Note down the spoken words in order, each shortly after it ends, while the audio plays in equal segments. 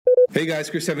Hey guys,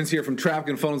 Chris Evans here from Traffic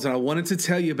and Funnels, and I wanted to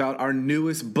tell you about our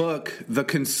newest book, The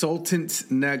Consultant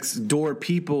Next Door.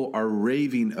 People are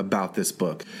raving about this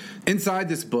book. Inside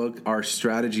this book are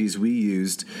strategies we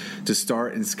used to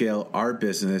start and scale our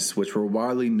business, which were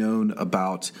widely known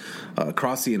about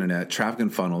across the internet, Traffic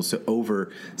and Funnels, to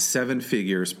over 7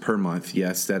 figures per month.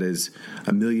 Yes, that is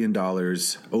 $1 million,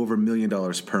 over $1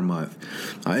 million per month.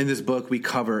 In this book, we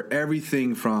cover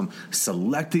everything from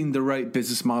selecting the right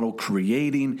business model,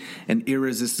 creating an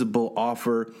irresistible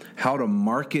offer, how to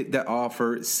market that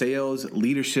offer, sales,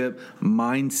 leadership,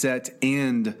 mindset,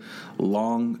 and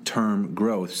long-term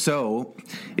growth. So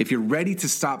if you're ready to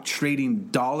stop trading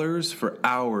dollars for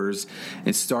hours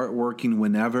and start working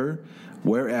whenever,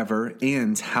 wherever,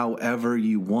 and however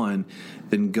you want,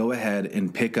 then go ahead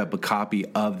and pick up a copy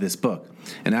of this book.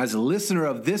 And as a listener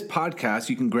of this podcast,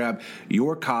 you can grab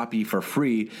your copy for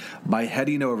free by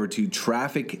heading over to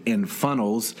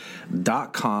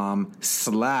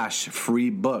trafficandfunnels.com/free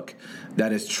book.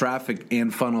 That is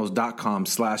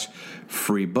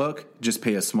trafficandfunnels.com/free book. Just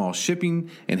pay a small shipping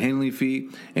and handling fee,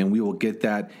 and we will get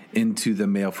that into the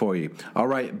mail for you. All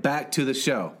right, back to the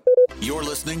show. You're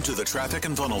listening to the Traffic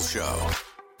and Funnels Show.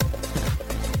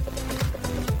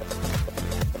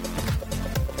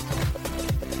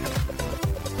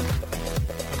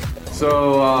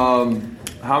 So,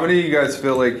 how many of you guys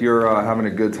feel like you're having a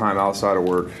good time outside of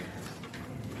work?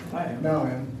 I am. No,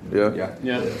 I am.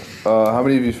 Yeah? How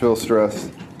many of you feel stressed?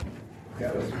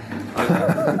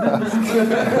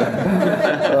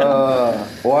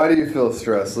 Why do you feel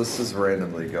stressed? Let's just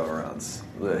randomly go around.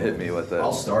 Hit me with it.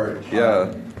 I'll start.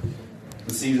 Yeah.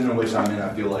 The season in which I'm in,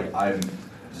 I feel like I'm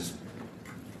just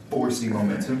forcing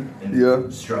momentum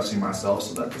and stressing myself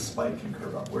so that the spike can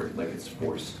curve upward, like it's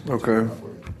forced. Okay.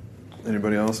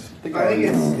 Anybody else? I think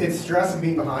it's stress and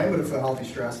being behind, but it's a healthy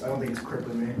stress. I don't think it's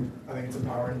crippling me. I think it's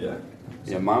empowering.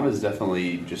 Yeah, mine was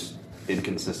definitely just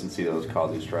inconsistency that was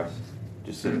causing stress.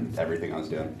 Just in everything I was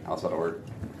doing outside of work.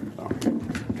 So.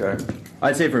 Okay.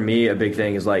 I'd say for me, a big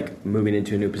thing is like moving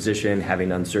into a new position,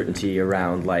 having uncertainty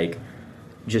around like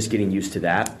just getting used to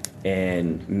that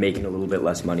and making a little bit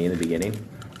less money in the beginning.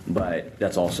 But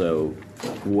that's also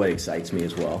what excites me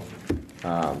as well,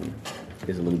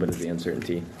 is a little bit of the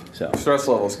uncertainty. So Stress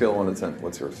level, scale 1 to 10.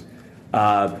 What's yours?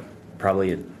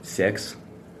 Probably a 6.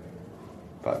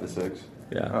 5 to 6.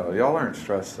 Yeah. Oh, y'all aren't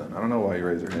stressed then. I don't know why you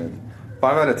raise your hand.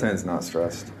 5 out of 10 is not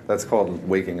stressed. That's called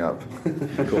waking up.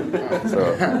 Cool.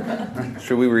 So,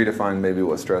 should we redefine maybe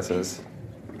what stress is?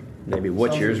 Maybe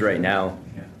what's yours right now?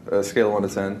 Scale 1 to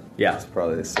 10? Yeah. It's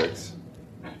probably a 6.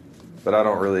 But I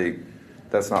don't really,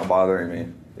 that's not bothering me.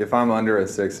 If I'm under a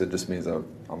 6, it just means I'm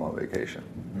on vacation.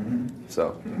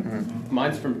 So.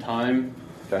 Mine's from time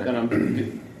that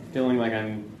I'm feeling like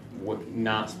I'm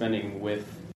not spending with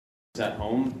at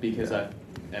home because I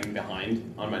am behind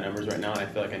on my numbers right now, and I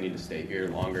feel like I need to stay here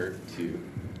longer to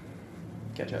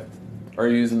catch up. Are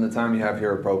you using the time you have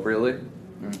here appropriately?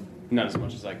 Not as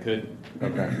much as I could.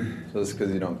 Okay. So it's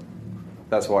because you don't,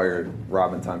 that's why you're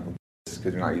robbing time from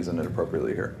because you're not using it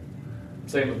appropriately here.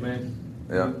 Same with me.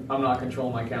 Yeah. I'm not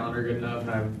controlling my calendar good enough,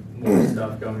 and I have more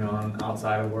stuff going on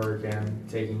outside of work and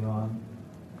taking on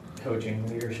coaching,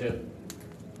 leadership,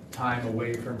 time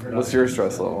away from production. What's your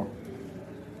stress level?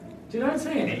 Dude, I'd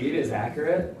say an 8 is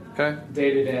accurate. Okay.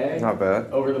 Day to day. Not bad.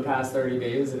 Over the past 30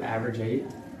 days, an average 8.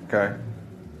 Okay.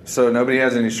 So nobody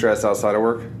has any stress outside of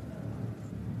work?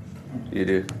 You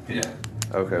do? Yeah.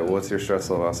 Okay, well, what's your stress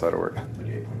level outside of work?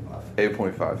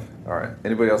 8.5. All right.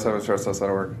 Anybody else having stress outside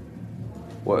of work?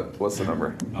 What's the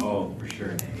number? Oh, for sure,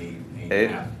 an 8.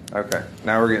 8? Okay.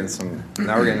 Now we're getting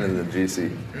into the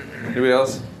GC. Anybody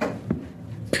else?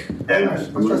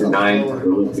 I'm losing 9.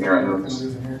 I'm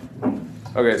losing here.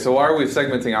 Okay, so why are we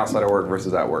segmenting outside of work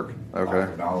versus at work? Okay.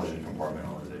 Knowledge and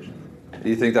compartmentalization. Do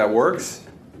you think that works?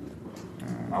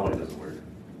 My way doesn't work.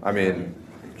 I mean,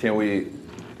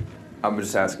 I'm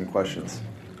just asking questions.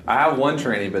 I have one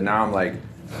trainee, but now I'm like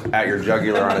at your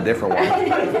jugular on a different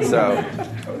one. So,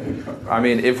 I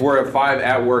mean, if we're a 5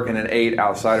 at work and an 8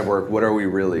 outside of work, what are we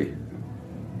really?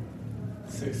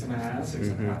 6.5.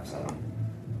 6.5, 7.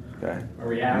 Okay. Are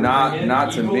we averaging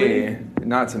Not to equally? me.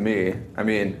 Not to me. I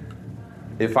mean,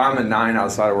 if I'm a 9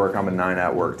 outside of work, I'm a 9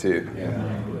 at work too.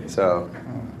 Yeah. So,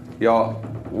 y'all,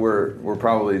 we're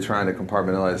probably trying to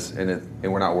compartmentalize in it,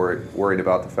 and we're not worried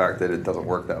about the fact that it doesn't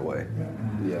work that way.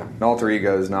 Yeah. An alter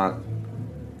ego is not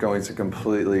going to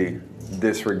completely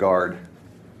disregard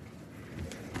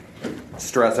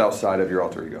stress outside of your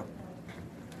alter ego.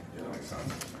 Yeah, that makes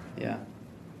sense. Yeah.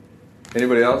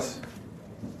 Anybody else?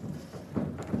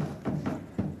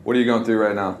 What are you going through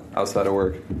right now outside of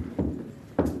work?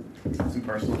 Some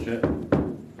personal shit.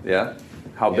 Yeah?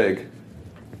 How big?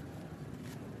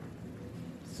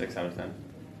 6 out of 10.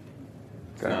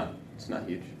 Okay. It's not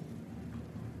huge.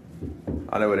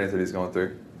 I know what Anthony's going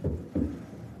through.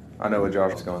 I know what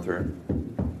Josh is going through.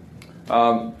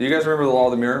 Do you guys remember the law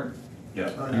of the mirror? Yeah.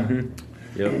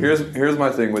 Yep. Here's my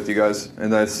thing with you guys,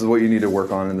 and this is what you need to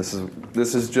work on. And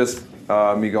this is just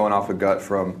me going off a gut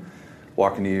from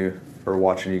watching you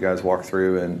guys walk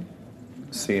through and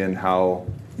seeing how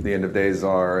the end of days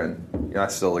are, and I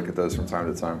still look at those from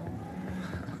time to time.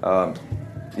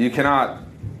 You cannot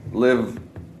live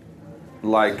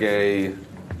like a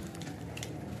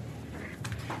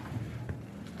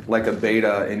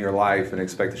beta in your life and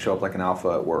expect to show up like an alpha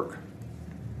at work.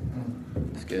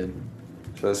 That's good.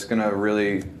 So it's going to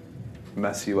really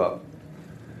mess you up.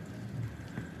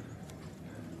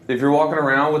 If you're walking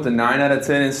around with a 9 out of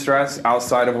 10 in stress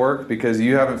outside of work because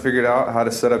you haven't figured out how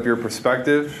to set up your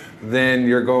perspective, then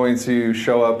you're going to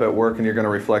show up at work and you're going to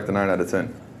reflect the 9 out of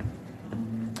 10.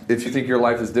 If you think your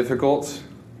life is difficult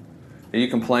and you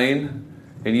complain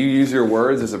and you use your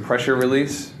words as a pressure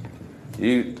release,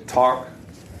 you talk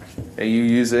and you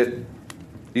use it.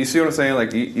 You see what I'm saying?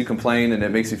 Like you complain and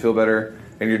it makes you feel better,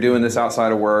 and you're doing this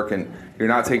outside of work and you're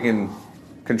not taking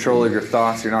control of your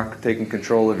thoughts, you're not taking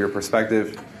control of your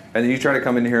perspective, and then you try to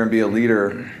come in here and be a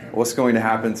leader, what's going to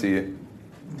happen to you?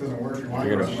 It doesn't work.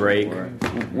 You're going to break.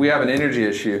 We have an energy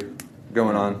issue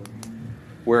going on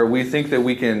where we think that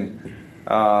we can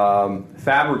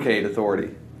fabricate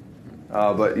authority,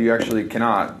 but you actually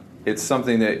cannot. It's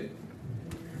something that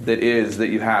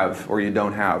you have or you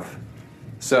don't have.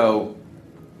 So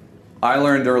I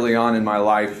learned early on in my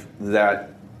life that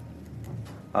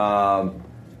I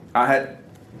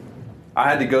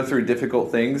had to go through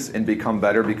difficult things and become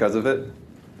better because of it.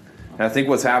 And I think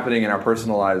what's happening in our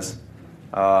personal lives,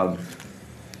 I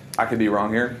could be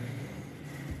wrong here,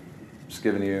 just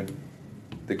giving you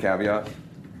the caveat,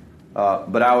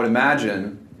 but I would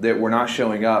imagine that we're not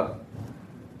showing up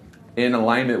in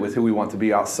alignment with who we want to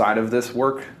be outside of this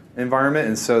work environment,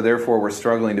 and so therefore we're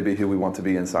struggling to be who we want to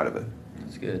be inside of it.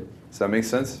 That's good. Does that make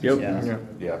sense? Yep.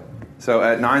 Yeah. So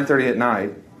at 9:30 at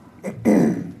night,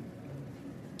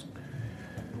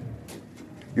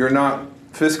 you're not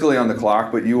physically on the clock,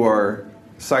 but you are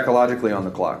psychologically on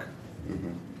the clock.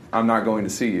 Mm-hmm. I'm not going to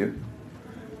see you.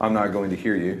 I'm not going to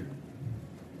hear you.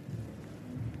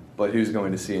 But who's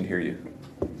going to see and hear you?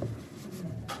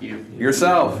 You.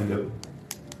 Yourself.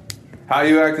 How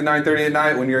you act at 9:30 at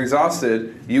night when you're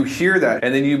exhausted, you hear that,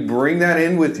 and then you bring that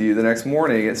in with you the next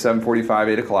morning at 7:45,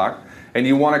 8 o'clock, and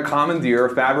you want to commandeer or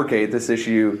fabricate this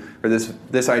issue or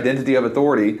this identity of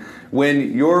authority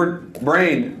when your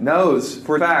brain knows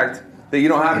for a fact that you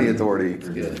don't have any authority.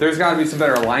 There's got to be some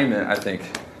better alignment, I think.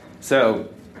 So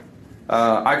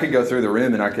I could go through the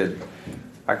room and I could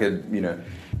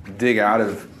dig out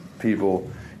of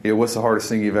people. What's the hardest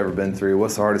thing you've ever been through?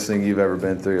 What's the hardest thing you've ever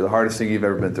been through? The hardest thing you've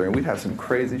ever been through. And we'd have some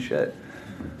crazy shit.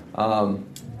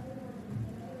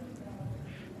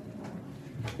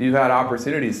 You've had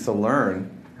opportunities to learn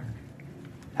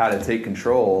how to take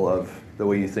control of the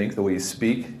way you think, the way you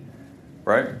speak,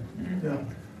 right? Yeah.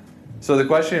 So the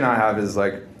question I have is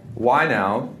why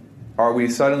now are we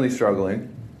suddenly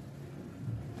struggling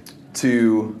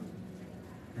to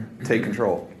take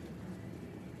control?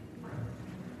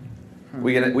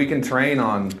 We can train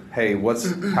on, hey,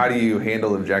 how do you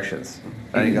handle objections?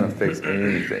 That ain't gonna fix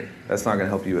anything. That's not gonna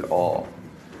help you at all.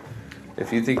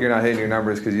 If you think you're not hitting your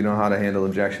numbers because you know how to handle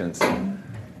objections,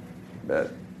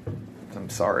 but I'm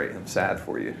sorry, I'm sad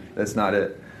for you. That's not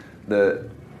it. The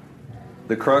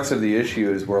crux of the issue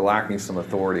is we're lacking some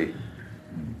authority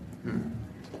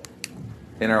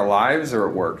in our lives or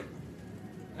at work.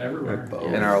 Everywhere.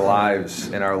 In our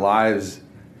lives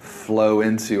flow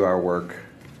into our work.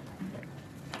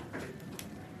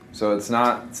 So it's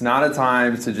not a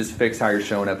time to just fix how you're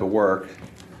showing up at work.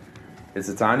 It's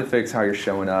a time to fix how you're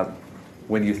showing up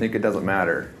when you think it doesn't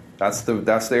matter. That's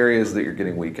the areas that you're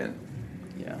getting weak in.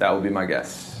 Yeah. That would be my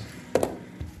guess.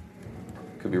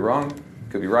 Could be wrong,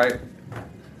 could be right.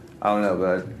 I don't know,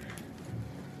 but I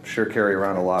sure carry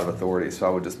around a lot of authority, so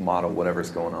I would just model whatever's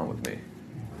going on with me.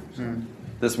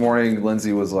 This morning,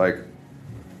 Lindsay was like,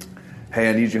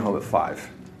 hey, I need you home at 5.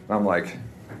 And I'm like,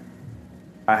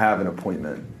 I have an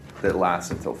appointment that lasts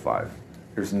until 5.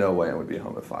 There's no way I'm going to be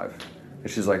home at 5.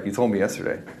 And she's like, you told me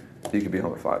yesterday you could be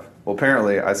home at 5. Well,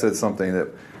 apparently I said something that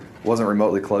wasn't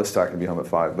remotely close to I could be home at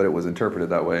 5, but it was interpreted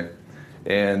that way.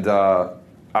 And I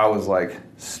was like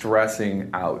stressing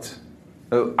out.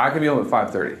 I could be home at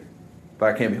 5:30,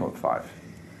 but I can't be home at 5.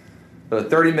 The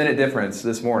 30-minute difference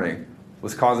this morning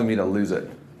was causing me to lose it.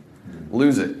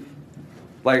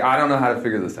 Like, I don't know how to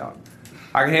figure this out.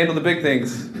 I can handle the big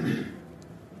things,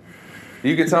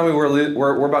 You could tell me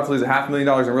we're about to lose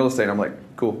 $500,000 in real estate. I'm like,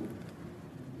 cool.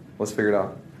 Let's figure it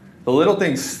out. The little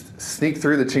things sneak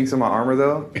through the chinks in my armor,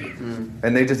 though,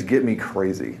 and they just get me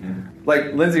crazy.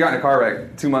 Like, Lindsay got in a car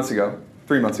wreck 3 months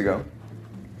ago.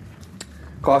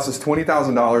 Cost us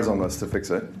 $20,000 almost to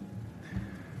fix it.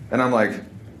 And I'm like,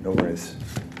 no worries.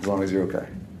 As long as you're okay,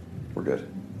 we're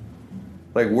good.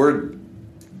 Like,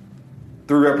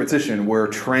 through repetition, we're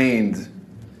trained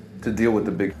to deal with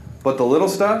the big. But the little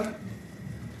stuff,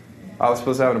 I was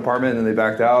supposed to have an apartment and then they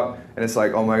backed out. And it's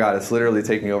like, oh my God, it's literally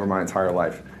taking over my entire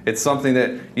life. It's something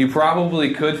that you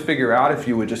probably could figure out if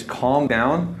you would just calm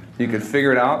down. You could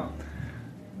figure it out.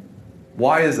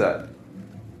 Why is that?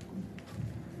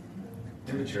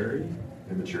 Immaturity.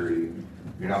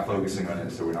 You're not focusing on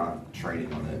it, so we're not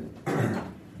training on it.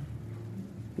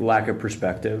 Lack of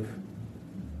perspective.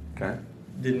 Okay.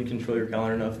 Didn't control your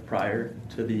calendar enough prior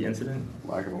to the incident?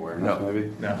 Lack of awareness,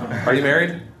 maybe? No. Are you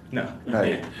married? No.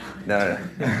 Hey. No.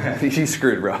 He's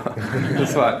screwed, bro.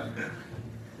 That's fine.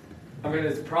 I mean,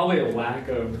 it's probably a lack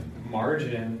of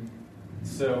margin.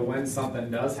 So when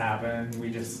something does happen, we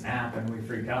just snap and we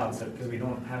freak out because we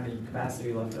don't have any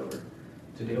capacity left over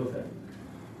to deal with it.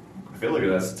 I feel like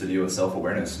that's to deal with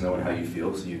self-awareness, knowing how you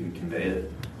feel so you can convey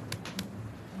it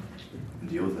and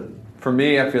deal with it. For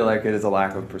me, I feel like it is a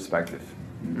lack of perspective.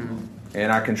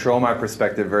 And I control my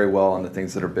perspective very well on the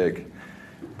things that are big.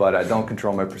 But I don't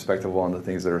control my perspective well on the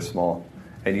things that are small.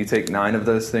 And you take 9 of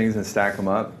those things and stack them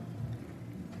up,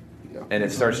 and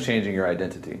it starts changing your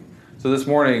identity. So this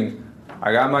morning,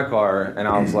 I got in my car, and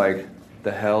I was like,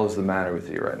 the hell is the matter with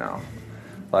you right now?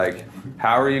 Like,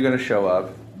 how are you going to show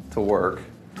up to work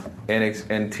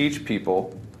and teach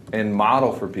people and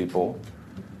model for people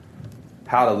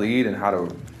how to lead and how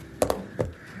to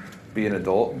be an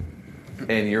adult,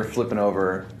 and you're flipping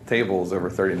over tables over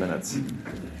 30 minutes?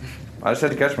 I just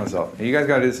had to catch myself. And you guys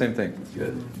got to do the same thing.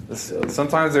 Good.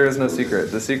 Sometimes there is no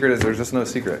secret. The secret is there's just no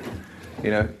secret.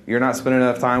 You know, you're not spending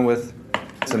enough time with,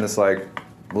 and it's like,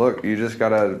 look, you just got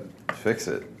to fix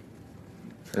it.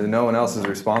 And no one else is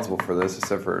responsible for this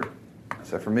except for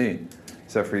me,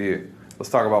 except for you. Let's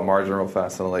talk about margin real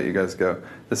fast, and I'll let you guys go.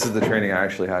 This is the training I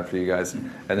actually had for you guys,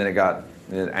 and then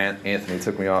Anthony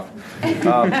took me off.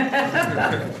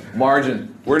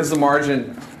 Margin. Where does the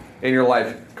margin in your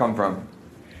life come from?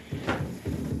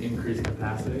 Increased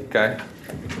capacity. Okay.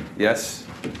 Yes.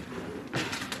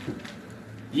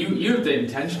 You have to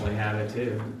intentionally have it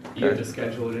too. You have to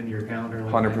schedule it into your calendar.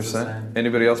 Like 100%.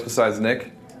 Anybody else besides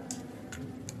Nick?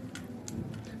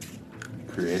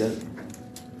 Create it.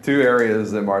 2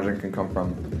 areas that margin can come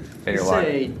from in your life.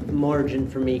 I'd say margin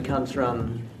for me comes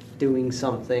from doing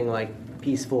something like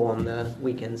peaceful on the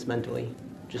weekends mentally,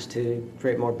 just to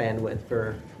create more bandwidth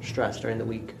for stress during the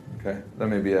week. Okay, that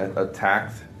may be a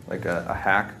tact, like a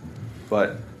hack,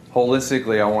 but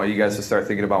holistically, I want you guys to start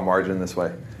thinking about margin this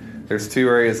way. There's 2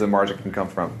 areas that margin can come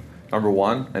from. Number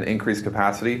 1, an increased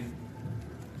capacity.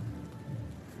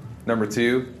 Number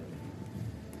 2,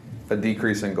 a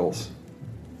decrease in goals.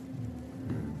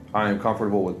 I am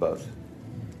comfortable with both.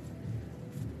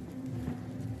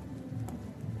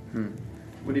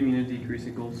 What do you mean a decrease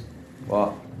in goals?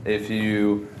 Well, if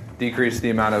you decrease the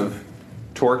amount of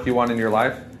torque you want in your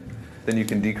life, then you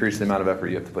can decrease the amount of effort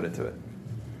you have to put into it.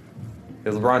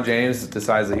 If LeBron James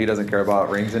decides that he doesn't care about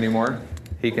rings anymore,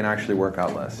 he can actually work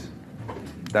out less.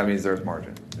 That means there's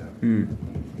margin.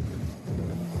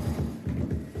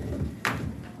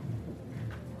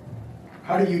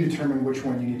 How do you determine which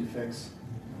one you need to fix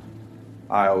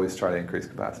I always try to increase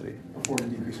capacity. before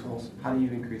you decrease goals? How do you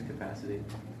increase capacity?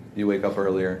 You wake up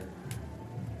earlier.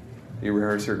 You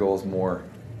rehearse your goals more.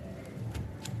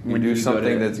 You When do do you go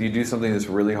something to- you do something that's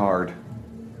really hard.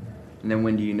 And then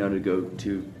when do you know to go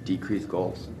to decrease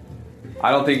goals?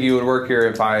 I don't think you would work here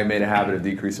if I made a habit of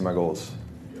decreasing my goals.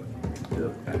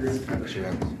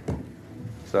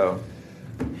 So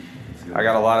I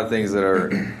got a lot of things that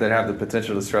have the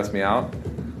potential to stress me out.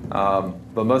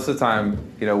 But most of the time,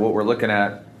 what we're looking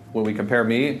at when we compare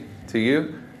me to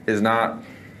you is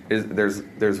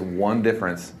there's one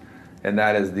difference, and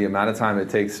that is the amount of time it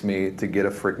takes me to get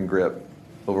a freaking grip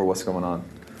over what's going on.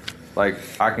 Like,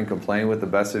 I can complain with the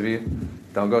best of you.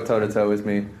 Don't go toe to toe with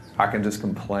me. I can just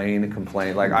complain.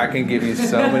 Like, I can give you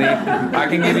so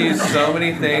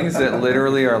many things that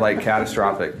literally are like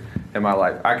catastrophic in my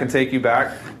life. I can take you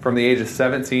back from the age of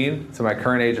 17 to my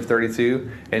current age of 32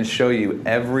 and show you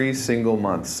every single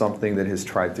month something that has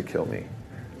tried to kill me.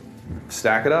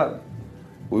 Stack it up.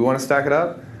 We want to stack it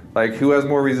up? Like, who has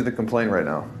more reason to complain right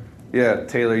now? Yeah,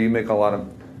 Taylor, you make a lot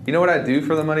of... You know what I do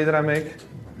for the money that I make?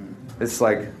 It's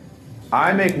like,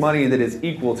 I make money that is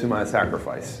equal to my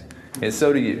sacrifice. And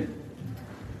so do you.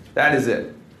 That is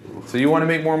it. So you want to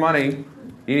make more money,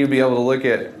 you need to be able to look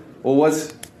at, well,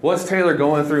 what's Taylor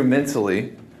going through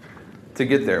mentally to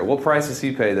get there? What price does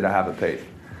he pay that I haven't paid?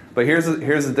 But here's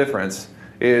the difference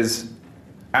is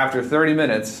after 30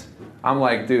 minutes, I'm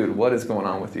like, dude, what is going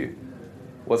on with you?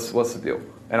 What's the deal?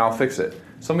 And I'll fix it.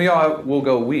 Some of y'all will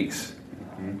go weeks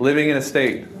living in a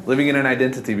state, living in an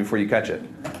identity before you catch it,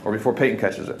 or before Peyton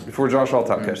catches it, before Josh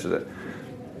Altop catches it.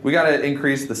 We got to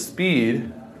increase the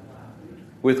speed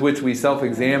with which we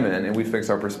self-examine and we fix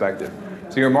our perspective.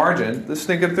 So your margin, let's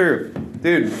think it through.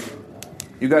 Dude,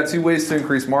 you got two ways to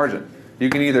increase margin. You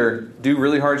can either do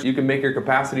really hard, you can make your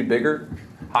capacity bigger,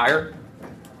 higher,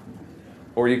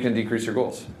 or you can decrease your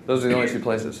goals. Those are the only two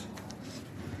places.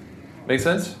 Make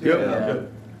sense? Yep. Yeah.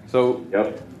 So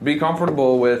be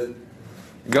comfortable with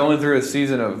going through a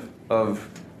season of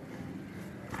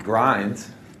grind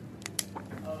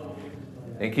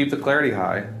and keep the clarity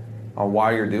high on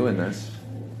why you're doing this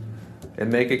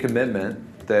and make a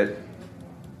commitment that,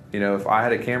 you know, if I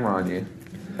had a camera on you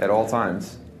at all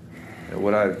times,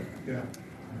 would I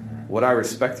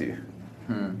respect you?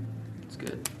 That's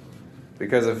good.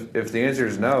 Because if the answer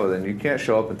is no, then you can't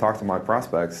show up and talk to my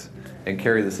prospects and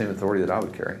carry the same authority that I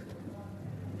would carry.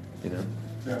 You know,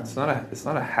 it's not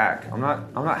a hack. I'm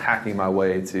not hacking my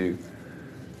way to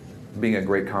being a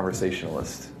great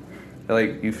conversationalist.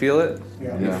 Like, you feel it,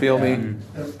 you feel me.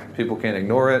 People can't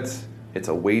ignore it. It's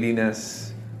a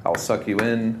weightiness. I'll suck you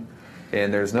in,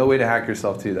 and there's no way to hack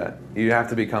yourself to that. You have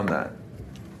to become that.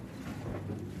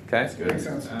 Okay? That's good. Makes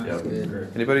sense.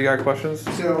 Yep. Anybody got questions?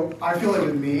 So I feel like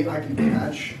with me, I can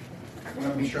catch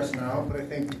when I'm stressing out, but I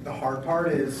think the hard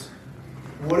part is,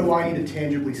 what do I need to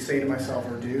tangibly say to myself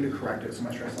or do to correct it so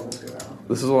my stress levels go down?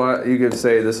 This is why you could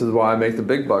say, this is why I make the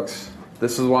big bucks.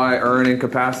 This is why I earn in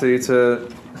capacity to...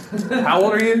 How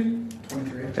old are you?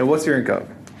 23. And what's your income?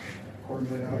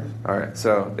 $250,000. All right,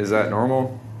 so is that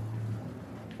normal?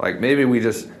 Like, maybe we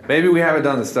haven't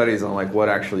done the studies on like what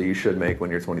actually you should make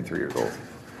when you're 23 years old.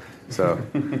 So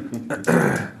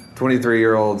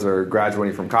 23-year-olds are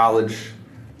graduating from college.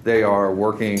 They are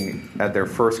working at their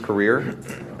first career.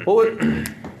 Who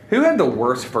had the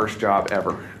worst first job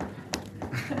ever?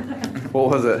 What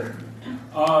was it?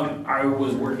 I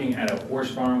was working at a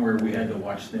horse farm where we had to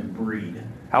watch them breed.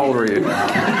 How old were you?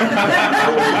 I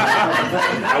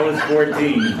was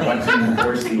 14, watching the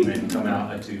horse semen come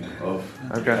out a tube. Oh,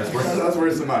 okay. That's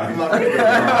worse than mine.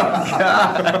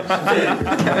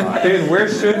 Dude, where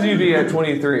should you be at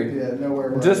 23? Yeah,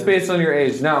 nowhere. Just based on your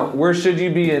age. Now, where should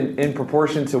you be in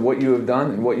proportion to what you have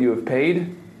done and what you have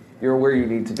paid? You're where you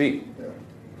need to be. Yeah.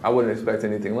 I wouldn't expect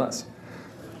anything less.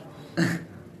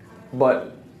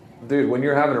 But, dude, when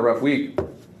you're having a rough week,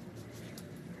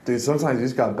 dude, sometimes you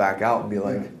just gotta back out and be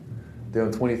like, dude,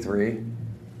 I'm 23,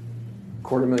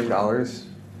 $250,000,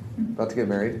 about to get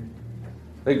married.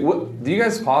 Like, what? Do you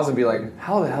guys pause and be like,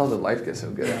 how the hell did life get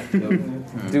so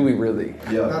good? Do we really?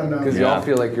 Yeah. Because y'all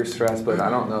feel like you're stressed, but I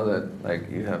don't know that like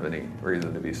you have any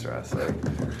reason to be stressed. Like,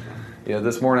 you know,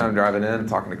 this morning I'm driving in,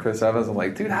 talking to Chris Evans. I'm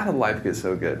like, dude, how did life get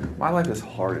so good? My life is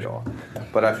hard, y'all,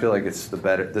 but I feel like it's the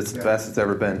best it's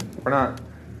ever been. We're not.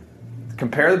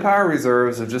 Compare the power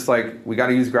reserves of just like, we got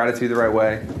to use gratitude the right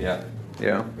way. Yeah. You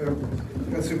know? Yeah,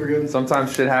 that's super good.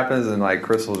 Sometimes shit happens and like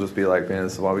Chris will just be like, man,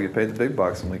 this is why we get paid the big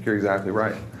bucks. I'm like, you're exactly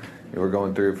right. You know, we're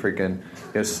going through freaking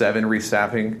 7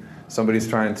 restaffing. Somebody's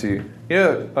trying to,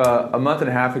 a month and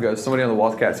a half ago, somebody on the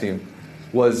WealthCat team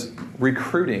was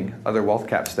recruiting other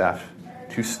WealthCat staff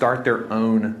to start their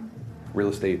own real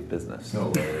estate business. No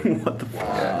way. What the fuck?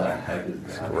 Yeah,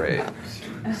 it's great.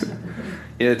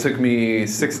 It took me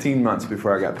 16 months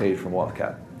before I got paid from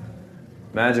WealthCat.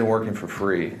 Imagine working for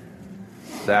free,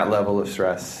 that level of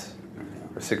stress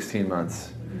for 16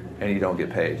 months, and you don't get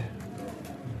paid.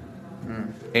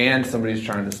 And somebody's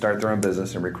trying to start their own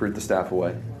business and recruit the staff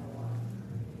away.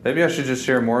 Maybe I should just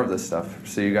share more of this stuff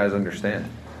so you guys understand.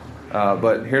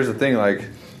 But here's the thing, like,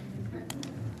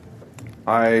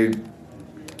 I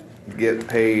get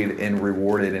paid and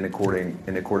rewarded in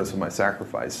accordance with my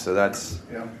sacrifice. So that's,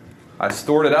 I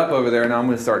stored it up over there, and now I'm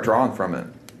going to start drawing from it.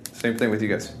 Same thing with you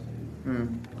guys. You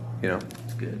know?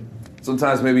 That's good.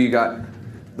 Sometimes maybe the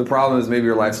problem is maybe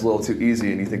your life's a little too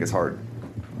easy and you think it's hard.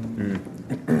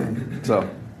 So,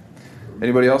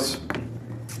 anybody else?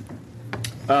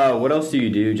 What else do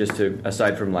you do just to,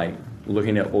 aside from like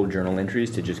looking at old journal entries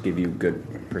to just give you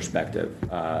good perspective?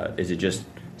 Is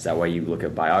that why you look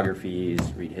at biographies,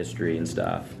 read history and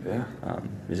stuff? Yeah.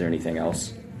 Is there anything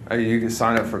else? You can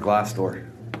sign up for Glassdoor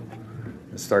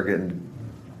and start getting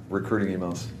recruiting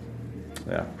emails.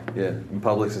 Yeah. Yeah, and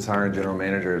Publix is hiring general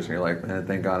managers, and you're like, man,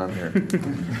 thank God I'm here.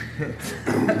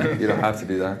 You don't have to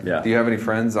do that. Yeah. Do you have any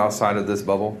friends outside of this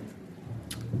bubble?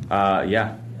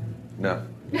 Yeah. No.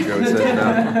 Joey says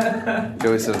no.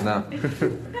 Joey says no.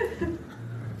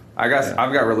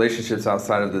 I've got relationships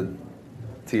outside of the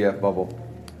TF bubble,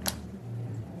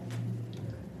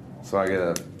 so I get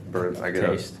a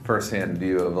first-hand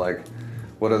view of like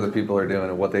what other people are doing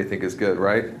and what they think is good,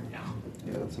 right?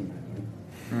 Yeah, that's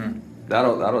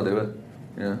That'll do it.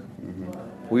 Yeah.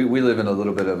 We live in a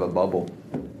little bit of a bubble,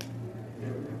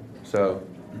 so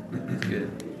It's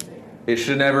good. it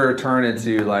should never turn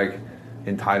into like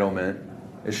entitlement.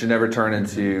 It should never turn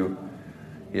into,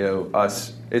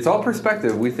 us. It's all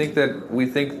perspective. We think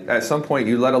at some point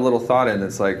you let a little thought in.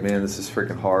 It's like, man, this is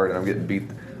freaking hard, and I'm getting beat.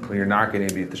 When you're not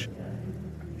getting beat,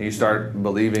 and you start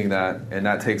believing that, and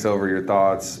that takes over your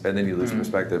thoughts, and then you lose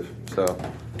perspective. So,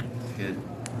 Good.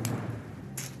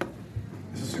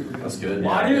 That's good.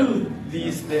 Why do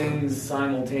these things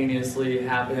simultaneously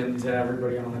happen to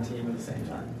everybody on the team at the same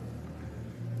time?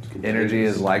 energy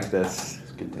is like this.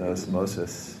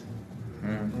 Osmosis.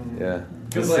 Yeah.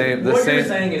 Because what you're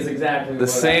saying is exactly the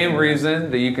same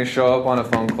reason that you can show up on a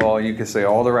phone call, you can say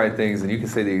all the right things, and you can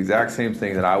say the exact same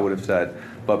thing that I would have said,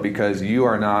 but because you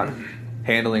are not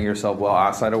handling yourself well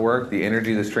outside of work, the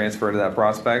energy that's transferred to that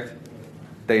prospect,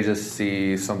 they just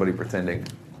see somebody pretending.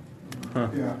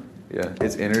 Yeah. Yeah,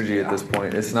 it's energy at this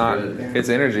point. It's not. It's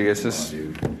energy. It's just.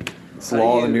 It's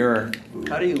law of the mirror.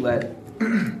 How do you let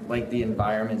like the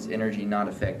environment's energy not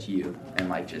affect you and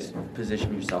like just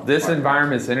position yourself? This apart?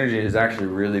 environment's energy is actually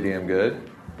really damn good.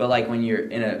 But like when you're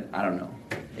in a, I don't know,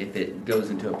 if it goes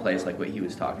into a place like what he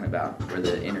was talking about, where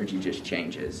the energy just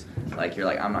changes, like you're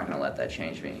like, I'm not going to let that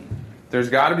change me. There's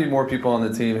got to be more people on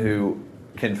the team who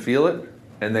can feel it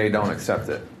and they don't accept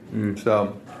it.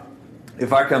 So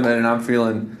if I come in and I'm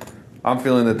feeling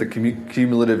that the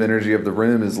cumulative energy of the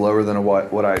room is lower than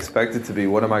what I expect it to be,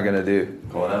 what am I going to do?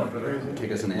 Call it out.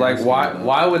 Take us an Like,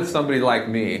 why would somebody like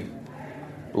me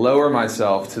lower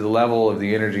myself to the level of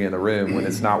the energy in the room when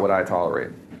it's not what I tolerate?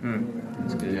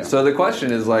 That's good. Yeah. So the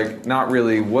question is like, not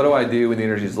really, what do I do when the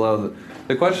energy is low?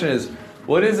 The question is,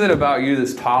 what is it about you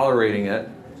that's tolerating it?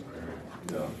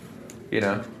 Do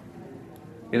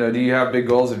you have big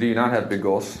goals or do you not have big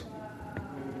goals?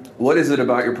 What is it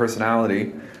about your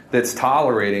personality that's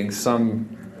tolerating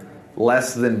some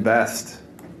less than best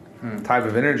type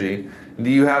of energy? Do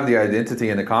you have the identity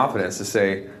and the confidence to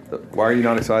say, why are you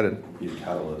not excited? You're a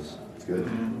catalyst. It's good.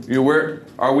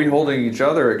 Are we holding each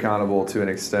other accountable to an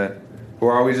extent?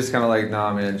 Or are we just kind of like,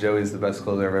 nah, man, Joey's the best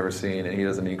closer I've ever seen and he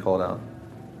doesn't need called out?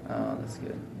 Oh, that's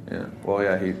good. Yeah. Well,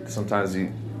 yeah, sometimes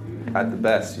at the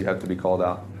best, you have to be called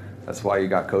out. That's why you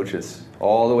got coaches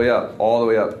all the way up.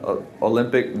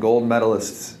 Olympic gold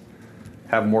medalists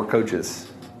have more coaches.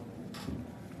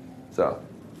 So,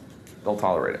 don't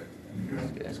tolerate it.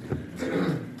 That's good.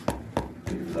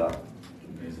 Thank you for that.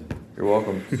 Amazing. You're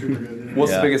welcome. Super good.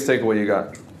 What's the biggest takeaway you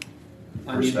got?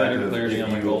 I need better clarity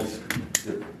on my goals.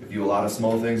 If you allow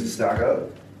small things to stack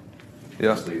up,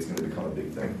 Yeah. eventually it's going to become a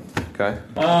big thing. Okay.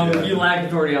 If you lack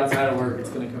authority outside of work, it's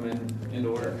going to come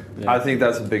into work. I think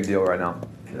that's a big deal right now.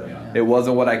 Yeah. It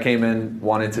wasn't what I came in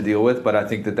wanting to deal with, but I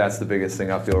think that's the biggest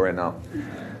thing I feel right now.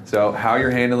 So how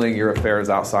you're handling your affairs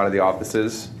outside of the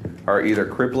offices are either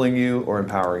crippling you or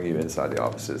empowering you inside the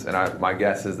offices. And my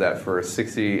guess is that for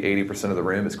 60, 80% of the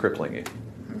room, it's crippling you.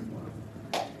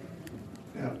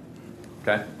 Yeah.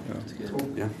 Okay? That's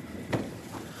good. Yeah.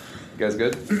 You guys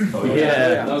good?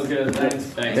 Yeah, that was good. Thanks.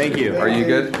 Thank you. Are you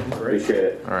good? Appreciate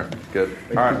it. All right, good.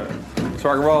 All right. Let's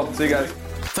rock and roll. See you guys.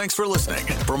 Thanks for listening.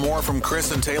 For more from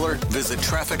Chris and Taylor, visit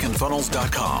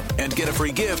trafficandfunnels.com and get a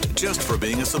free gift just for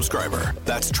being a subscriber.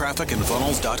 That's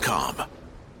trafficandfunnels.com.